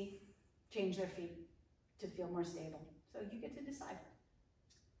see change their feet to feel more stable. So you get to decide.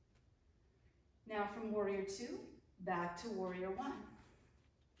 Now from Warrior Two, back to Warrior One.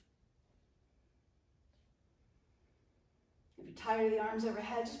 If you're tired of the arms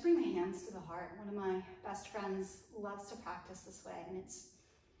overhead, just bring the hands to the heart. One of my best friends loves to practice this way, and it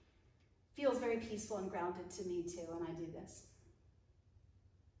feels very peaceful and grounded to me too when I do this.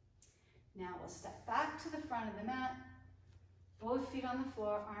 Now we'll step back to the front of the mat, both feet on the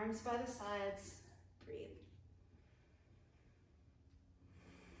floor, arms by the sides, breathe.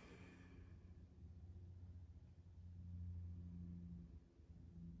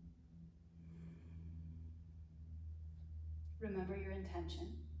 Remember your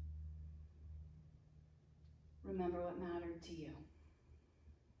intention. Remember what mattered to you.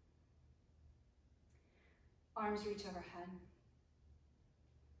 Arms reach overhead.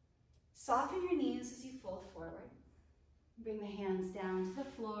 Soften your knees as you fold forward. Bring the hands down to the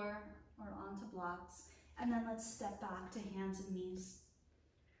floor or onto blocks, and then let's step back to hands and knees.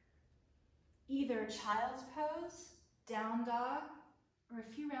 Either child's pose, down dog, or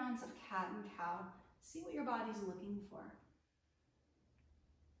a few rounds of cat and cow. See what your body's looking for.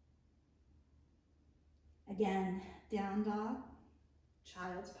 Again, down dog,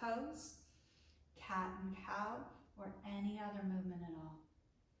 child's pose, cat and cow, or any other movement at all.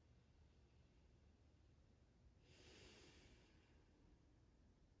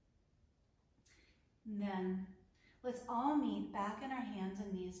 And then let's all meet back in our hands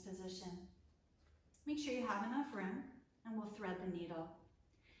and knees position. Make sure you have enough room, and we'll thread the needle.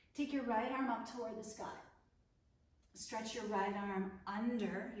 Take your right arm up toward the sky. Stretch your right arm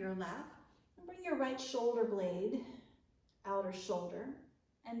under your left, and bring your right shoulder blade outer shoulder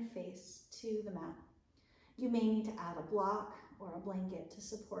and face to the mat. You may need to add a block or a blanket to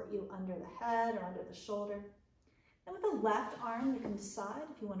support you under the head or under the shoulder. And with the left arm, you can decide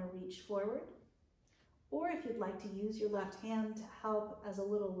if you want to reach forward or if you'd like to use your left hand to help as a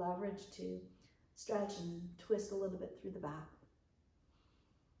little leverage to stretch and twist a little bit through the back.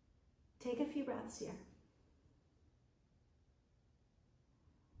 Take a few breaths here.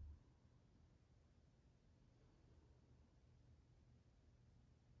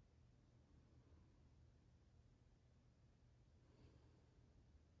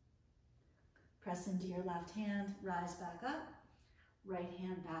 Press into your left hand, rise back up, right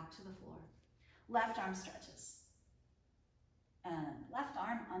hand back to the floor. Left arm stretches. And left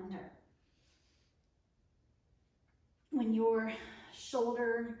arm under. When your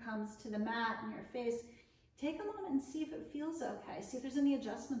shoulder comes to the mat and your face, take a moment and see if it feels okay. See if there's any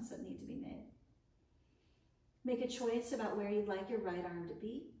adjustments that need to be made. Make a choice about where you'd like your right arm to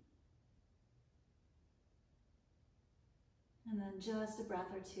be. And then just a breath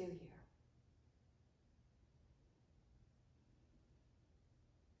or two here.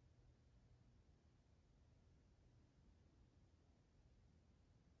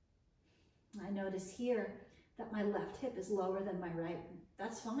 I notice here that my left hip is lower than my right.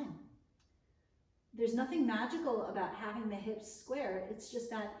 That's fine. There's nothing magical about having the hips square. It's just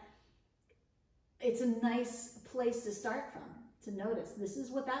that it's a nice place to start from, to notice this is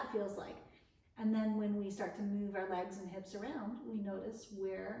what that feels like. And then when we start to move our legs and hips around, we notice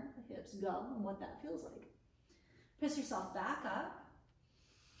where the hips go and what that feels like. Press yourself back up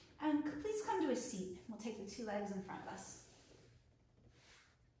and please come to a seat. We'll take the two legs in front of us.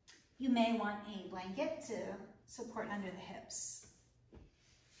 You may want a blanket to support under the hips.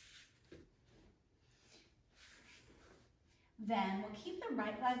 Then we'll keep the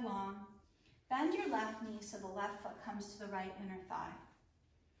right leg long. Bend your left knee so the left foot comes to the right inner thigh.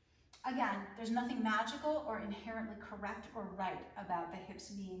 Again, there's nothing magical or inherently correct or right about the hips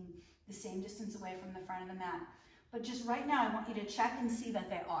being the same distance away from the front of the mat. But just right now, I want you to check and see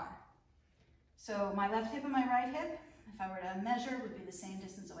that they are. So my left hip and my right hip, if I were to measure, would be the same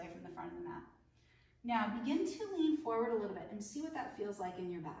distance away from the front of the mat. Now begin to lean forward a little bit and see what that feels like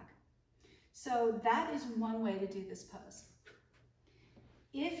in your back. So that is one way to do this pose.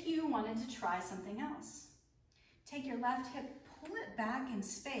 If you wanted to try something else, take your left hip, pull it back in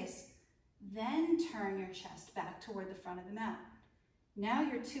space, then turn your chest back toward the front of the mat. Now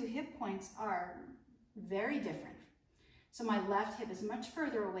your two hip points are very different. So my left hip is much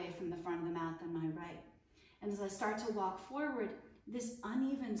further away from the front of the mat than my right. And as I start to walk forward, this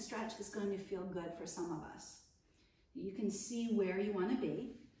uneven stretch is going to feel good for some of us. You can see where you want to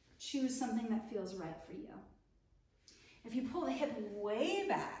be. Choose something that feels right for you. If you pull the hip way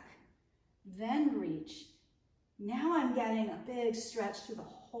back, then reach, now I'm getting a big stretch through the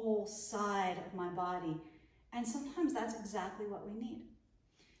whole side of my body. And sometimes that's exactly what we need.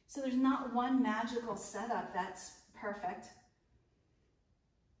 So there's not one magical setup that's perfect,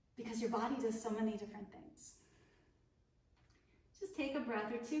 because your body does so many different things. Just take a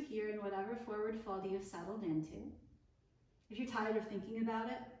breath or two here in whatever forward fold you've settled into. If you're tired of thinking about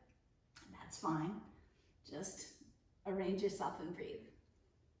it, that's fine. Just arrange yourself and breathe.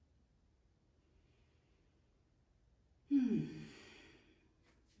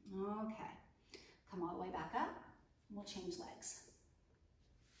 Okay, come all the way back up, and we'll change legs.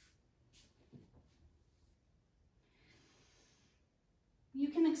 You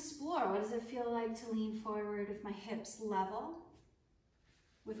can explore, what does it feel like to lean forward with my hips level,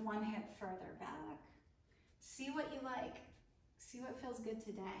 with one hip further back? See what you like. See what feels good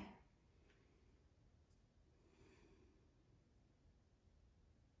today.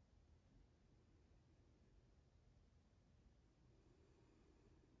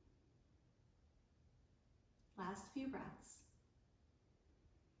 Last few breaths.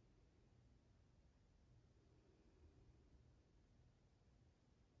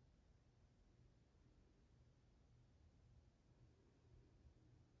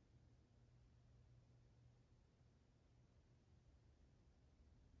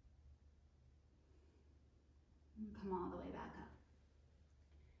 And come all the way back up.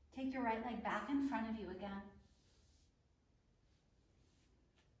 Take your right leg back in front of you again.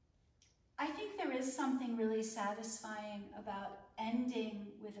 I think there is something really satisfying about ending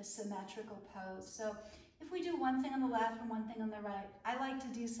with a symmetrical pose. So if we do one thing on the left and one thing on the right, I like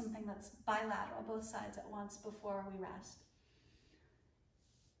to do something that's bilateral, both sides at once before we rest.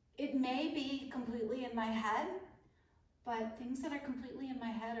 It may be completely in my head, but things that are completely in my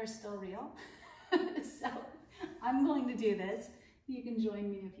head are still real. So I'm going to do this. You can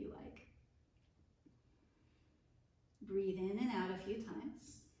join me if you like. Breathe in and out a few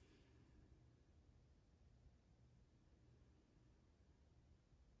times.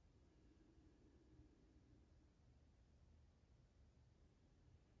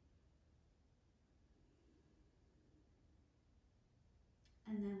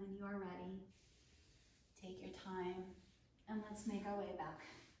 And then when you are ready, take your time and let's make our way back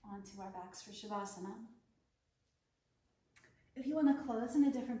onto our backs for Shavasana. If you want to close in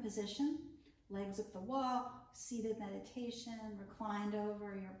a different position, legs up the wall, seated meditation, reclined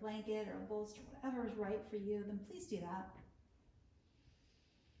over your blanket or bolster, whatever is right for you, then please do that.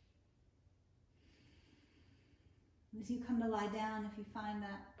 As you come to lie down, if you find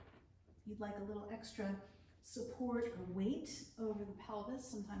that you'd like a little extra support or weight over the pelvis,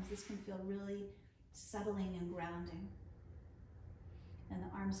 sometimes this can feel really settling and grounding. And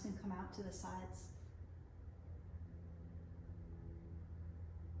the arms can come out to the sides.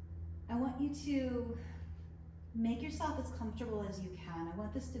 I want you to make yourself as comfortable as you can. I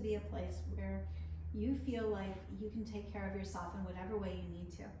want this to be a place where you feel like you can take care of yourself in whatever way you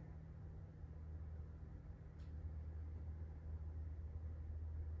need to.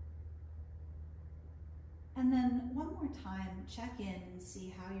 And then one more time, check in and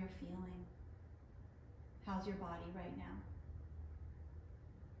see how you're feeling. How's your body right now?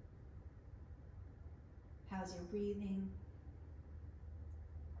 How's your breathing?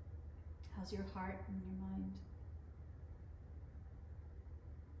 How's your heart and your mind?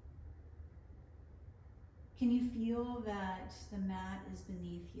 Can you feel that the mat is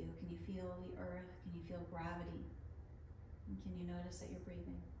beneath you? Can you feel the earth? Can you feel gravity? And can you notice that you're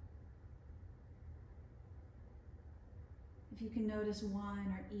breathing? If you can notice one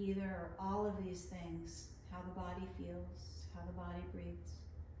or either or all of these things, how the body feels, how the body breathes,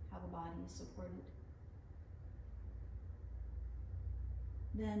 how the body is supported,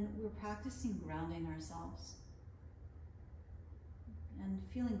 then we're practicing grounding ourselves. And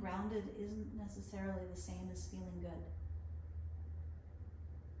feeling grounded isn't necessarily the same as feeling good.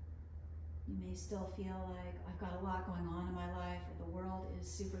 You may still feel like, I've got a lot going on in my life, or the world is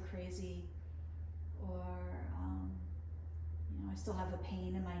super crazy, or I still have the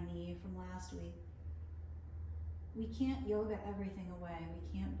pain in my knee from last week. We can't yoga everything away.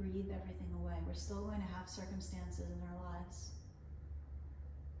 We can't breathe everything away. We're still going to have circumstances in our lives.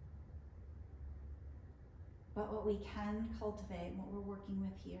 But what we can cultivate, what we're working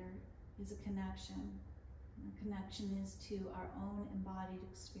with here, is a connection. And the connection is to our own embodied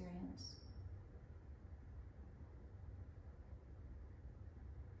experience.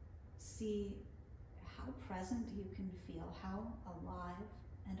 See how present you can feel, how alive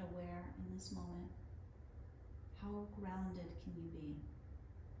and aware in this moment. How grounded can you be?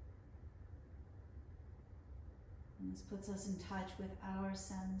 And this puts us in touch with our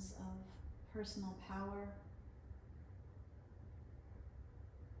sense of personal power,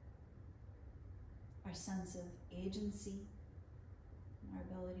 our sense of agency, and our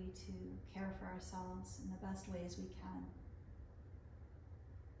ability to care for ourselves in the best ways we can.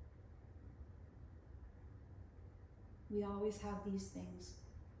 We always have these things.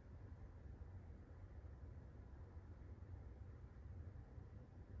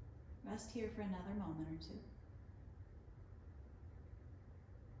 Rest here for another moment or two.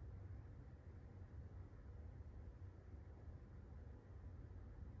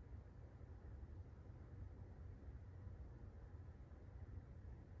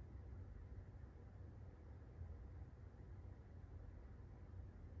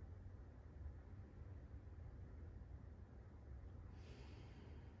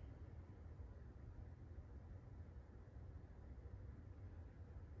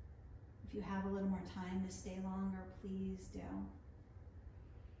 If you have a little more time to stay longer, please do.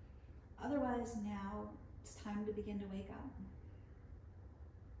 Otherwise, now it's time to begin to wake up.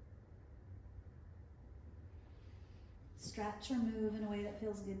 Stretch or move in a way that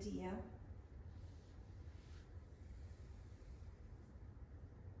feels good to you.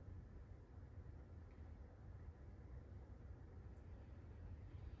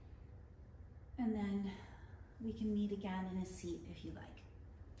 And then we can meet again in a seat if you like.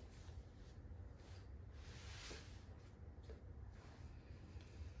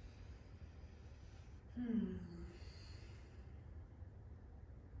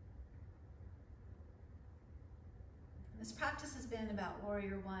 This practice has been about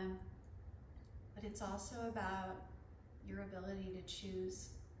Warrior One, but it's also about your ability to choose.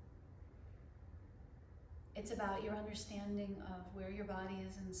 It's about your understanding of where your body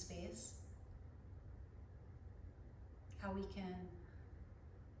is in space, how we can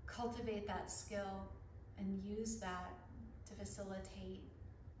cultivate that skill and use that to facilitate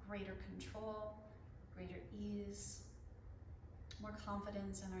greater control, greater ease, more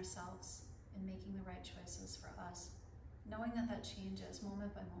confidence in ourselves in making the right choices for us, knowing that that changes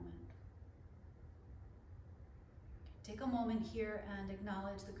moment by moment. Take a moment here and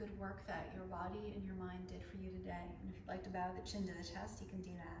acknowledge the good work that your body and your mind did for you today. And if you'd like to bow the chin to the chest, you can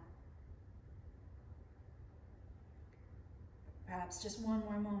do that. Perhaps just one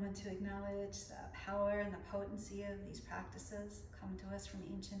more moment to acknowledge the power and the potency of these practices come to us from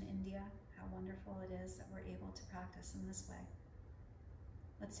ancient India. How wonderful it is that we're able to practice in this way.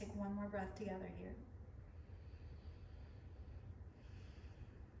 Let's take one more breath together here.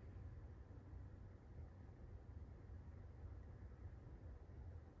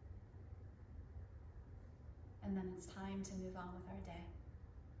 And then it's time to move on with our day.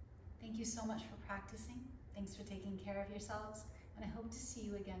 Thank you so much for practicing. Thanks for taking care of yourselves, and I hope to see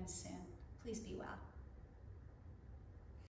you again soon. Please be well.